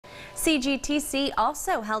CGTC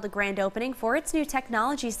also held a grand opening for its new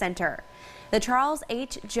technology center. The Charles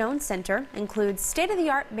H. Jones Center includes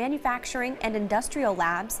state-of-the-art manufacturing and industrial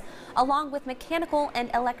labs, along with mechanical and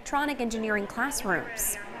electronic engineering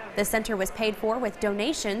classrooms. The center was paid for with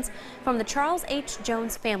donations from the Charles H.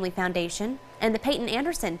 Jones Family Foundation and the Peyton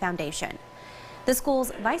Anderson Foundation. The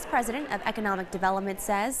school's Vice President of Economic Development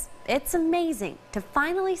says it's amazing to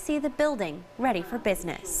finally see the building ready for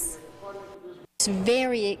business. It's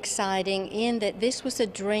very exciting in that this was a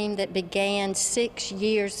dream that began 6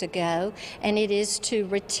 years ago, and it is to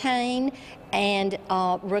retain and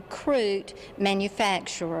recruit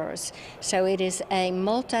manufacturers. So it is a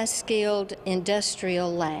multi-skilled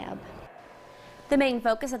industrial lab. The main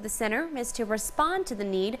focus of the center is to respond to the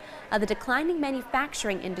need of the declining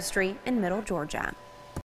manufacturing industry in Middle Georgia.